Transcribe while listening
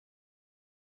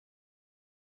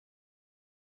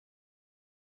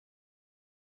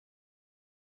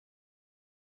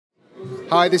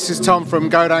Hi, this is Tom from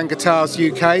Godin Guitars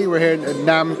UK. We're here at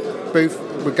Namm booth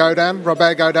with Godin,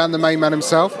 Robert Godin, the main man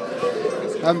himself.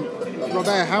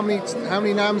 Robert, how many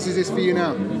Namms is this for you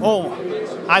now? Oh,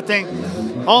 I think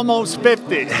almost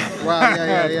 50. Wow,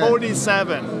 yeah.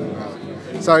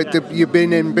 47. So you've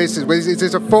been in business. Is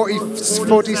this a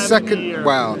 42nd? Year.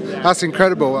 Wow, yeah. That's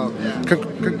incredible. Well,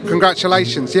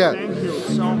 congratulations, yeah. Thank you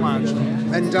so much.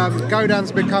 And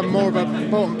Godin's become more of an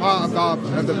important part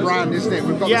of the brand, isn't it?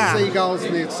 We've got the Seagulls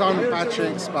and the Simon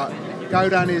Patricks, but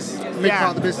Godin is a big part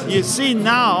of the business. You see,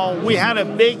 now we had a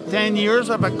big 10 years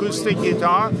of acoustic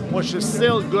guitar, which is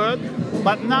still good,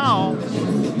 but now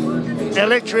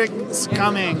electric is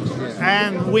coming,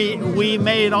 and we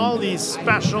made all these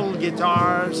special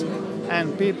guitars,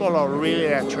 and people are really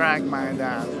attracted by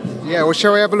that. Yeah, well,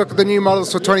 shall we have a look at the new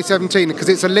models for 2017? Because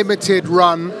it's a limited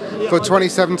run for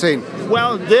 2017.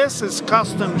 Well, this is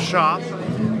custom shop.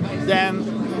 Then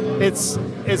it's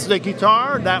the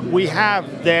guitar that we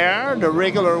have there, the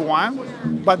regular one.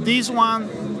 But this one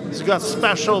has got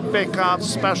special pickups,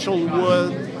 special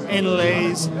wood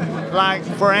inlays. Like,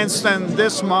 for instance,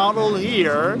 this model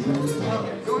here,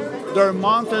 they're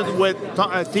mounted with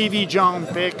TV John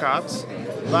pickups.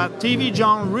 But TV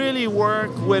John really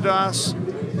worked with us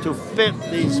to fit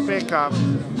these pickups.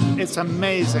 It's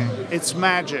amazing. It's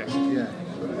magic. Yeah.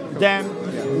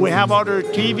 Then we have other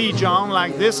TV John,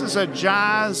 like this is a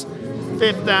Jazz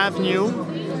 5th Avenue,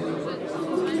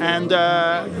 and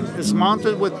it's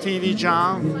mounted with TV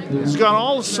John. It's got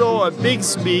also a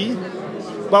Bixby,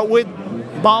 but with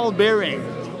ball bearing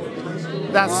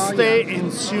that stay in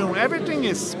tune. Everything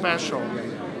is special.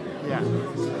 Yeah.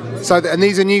 So, and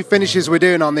these are new finishes we're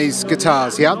doing on these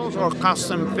guitars, yeah? Those are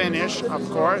custom finish, of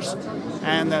course,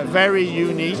 and very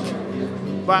unique.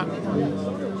 But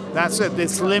that's it.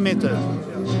 It's limited.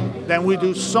 Then we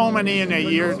do so many in a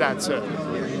year. That's it.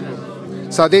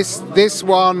 So this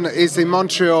one is the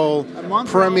Montreal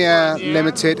Premier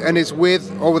Limited, and is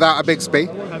with or without a Bixby?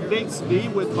 A Bixby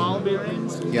with ball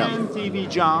bearings, yeah. 10 TV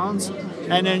Johns,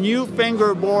 and a new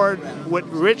fingerboard with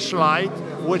rich light,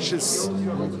 which is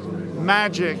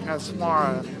magic as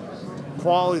far as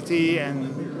quality,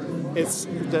 and it's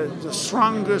the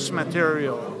strongest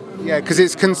material. Yeah, because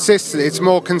it's consistent. It's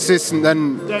more consistent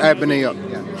than ebony. Yeah.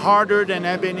 Harder than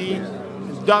ebony.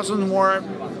 It doesn't warp,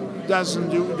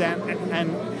 doesn't do that,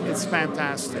 and it's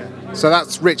fantastic. So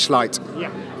that's rich light.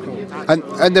 Yeah.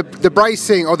 And the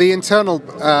bracing or the internal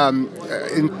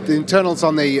the internals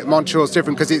on the Montreal is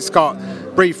different because it's got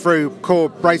breathe-through core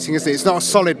bracing, isn't it? It's not a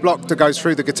solid block that goes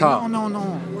through the guitar.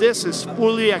 No. This is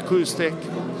fully acoustic.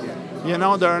 You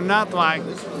know, they're not like,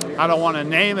 I don't want to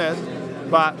name it,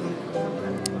 but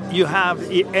you have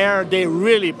the air, they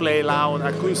really play loud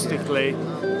acoustically,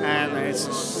 and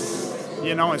it's,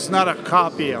 you know, it's not a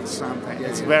copy of something.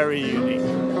 It's very unique.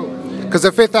 Because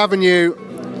the 5th Avenue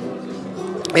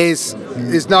is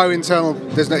no internal.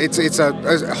 There's no. It's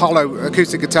a hollow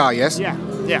acoustic guitar. Yes. Yeah.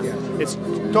 It's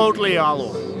totally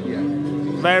hollow. Yeah.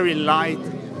 Very light.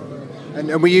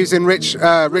 And we're using rich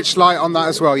light on that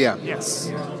as well. Yeah.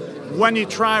 Yes. When you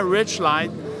try rich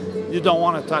light, you don't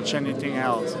want to touch anything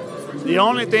else. The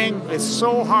only thing is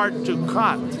so hard to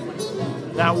cut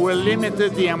that we're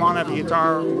limited the amount of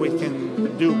guitar we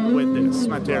can do with this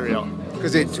material.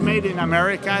 Because it's made in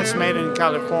America, it's made in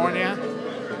California,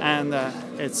 and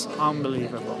it's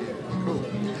unbelievable. Cool.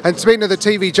 And speaking of the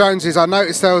TV Joneses, I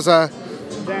noticed there's a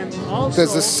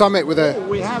Summit with a.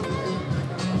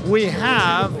 We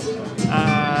have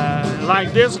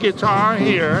like this guitar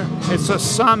here. It's a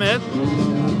Summit,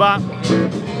 but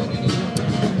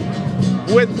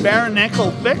with bare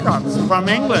nickel pickups from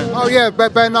England. Oh yeah,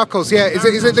 bare knuckles. Yeah,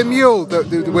 is it the mule that?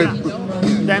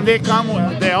 Then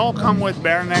they all come with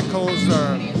bare nickels.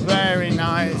 They're very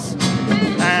nice.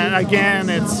 And again,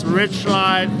 it's rich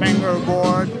light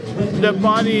fingerboard. The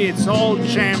body, it's all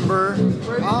chamber.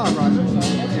 Ah, right.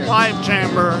 Yeah. 5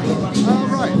 chamber. Oh,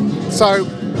 right. So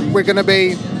we're going to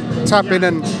be tapping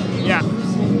and. Yeah.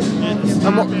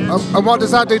 And what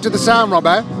does that do to the sound,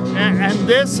 Robert? And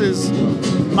this is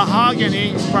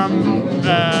mahogany from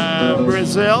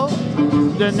Brazil.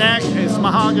 The neck is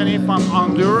mahogany from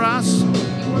Honduras.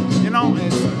 You know,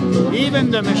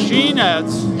 even the machine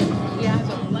heads,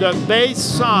 the bass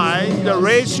side, the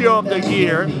ratio of the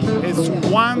gear is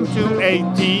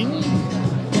 1:18,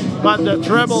 but the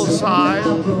treble side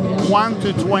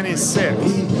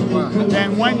 1:26.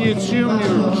 And when you tune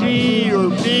your G or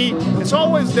B, it's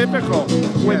always difficult.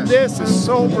 With this, it's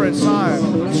so precise.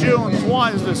 Tune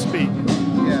twice the speed.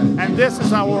 And this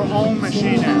is our own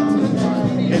machine head.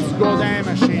 It's Godin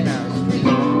machine head.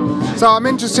 So I'm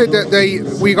interested that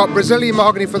we got Brazilian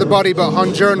mahogany for the body, but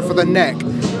Honduran for the neck.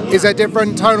 Is there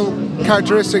different tonal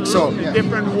characteristics or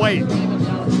different weight.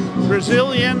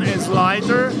 Brazilian is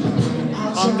lighter.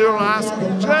 Honduras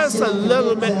just a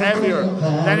little bit heavier.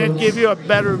 Then it gives you a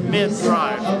better mid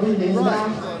drive.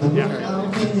 Yeah.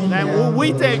 Then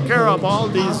we take care of all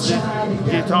these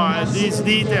these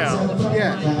details.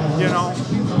 Yeah. You know,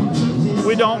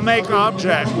 we don't make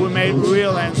objects. We make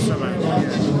real instruments.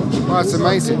 Well, that's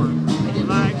amazing.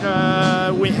 Like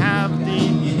we have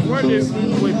where did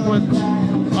we put?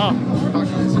 Oh,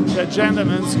 the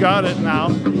gentleman's got it now.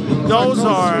 Those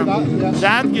are,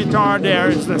 that guitar there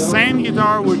is the same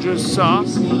guitar we just saw,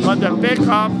 but the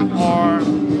pickup are,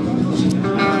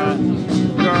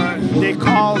 they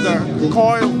call the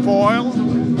coil foil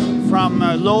from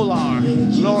Lolar.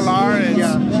 Lolar is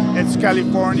it's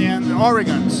Californian,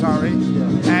 Oregon, sorry.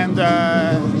 And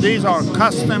these are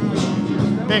custom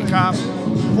pickup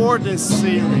for this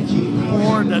series,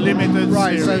 for the limited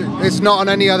series. So it's not on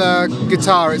any other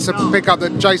guitar, it's a pickup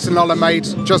that Jason Lollar made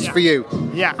just for you.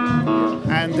 Yeah.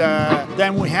 And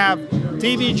then we have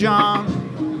TV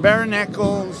John, Bare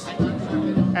Nichols,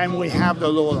 and we have the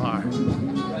Lolar.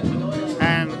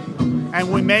 And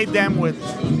we made them with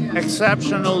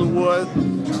exceptional wood.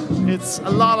 It's a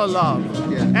lot of love.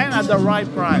 And at the right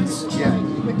price.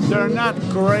 They're not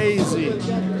crazy.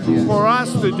 For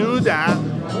us to do that,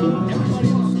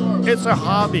 it's a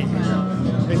hobby,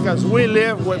 because we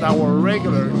live with our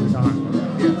regular guitar,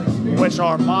 which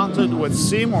are mounted with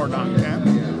Seymour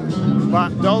Duncan, but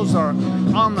those are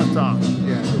on the top.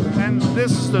 And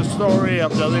this is the story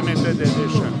of the limited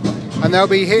edition. And they'll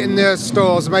be hitting the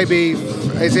stores maybe,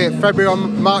 is it February or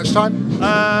March time?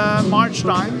 March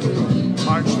time.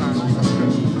 March time.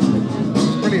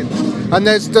 Brilliant. And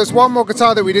there's one more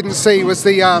guitar that we didn't see, was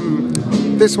the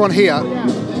this one here.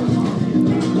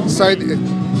 So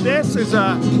this is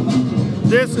a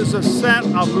set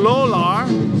of Lolar.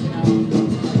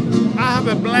 I have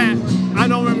a blank. I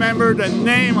don't remember the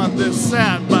name of this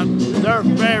set, but they're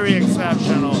very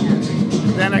exceptional.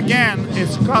 Then again,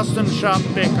 it's custom shop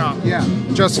pickup. Yeah,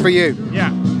 just for you.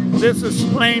 Yeah, this is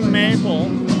plain maple.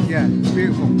 Yeah, it's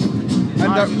beautiful.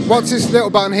 And what's this little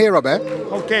button here, Robert?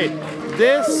 Okay,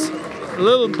 this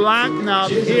little black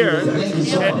knob here,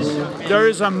 there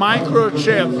is a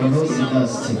microchip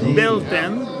built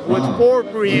in with 4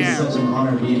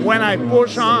 preamps. When I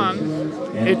push on,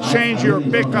 it changes your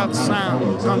pickup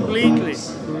sound completely.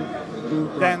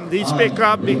 Then these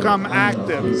pickups become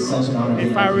active.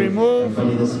 If I remove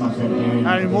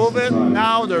it,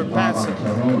 now they're passive.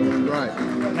 Right.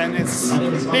 And it's a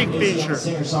big feature.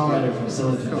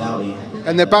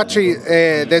 And the battery,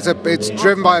 it's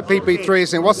driven by a PP3,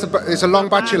 isn't it? It's a long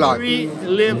battery life. The battery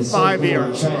lives 5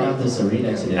 years,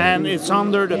 and it's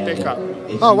under the pickup.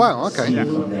 Oh wow, okay.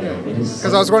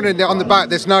 Because I was wondering, on the back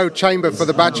there's no chamber for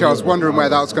the battery. I was wondering where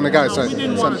that was going to go. No, we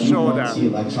didn't want to show that.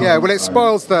 Yeah, well, it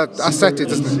spoils the aesthetic,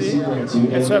 doesn't it?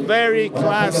 It's a very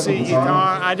classy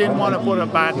guitar. I didn't want to put a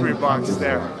battery box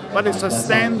there, but it's a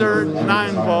standard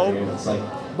 9-volt.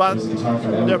 But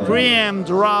the preamp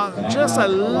draw just a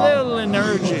little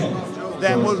energy.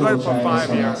 Then we'll go for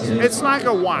 5 years. It's like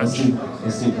a watch.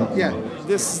 Yeah.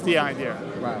 This is the idea.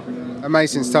 Wow.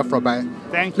 Amazing stuff, Robert.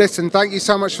 Thank you. Listen, thank you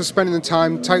so much for spending the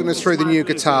time taking us through the new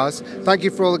guitars. Thank you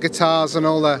for all the guitars and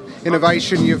all the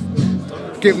innovation you've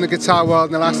given the guitar world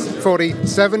in the last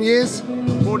 47 years.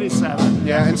 47.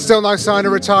 Yeah, and still no sign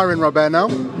of retiring, Robert, no?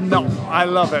 No, I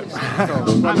love it.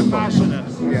 I'm passionate.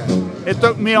 Yeah. It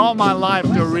took me all my life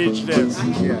to reach this.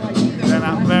 Yeah. And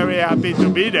I'm very happy to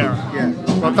be there. Yeah.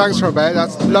 Well, thanks, Robert.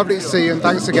 That's lovely to see you, and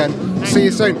thanks again. See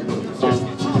you soon.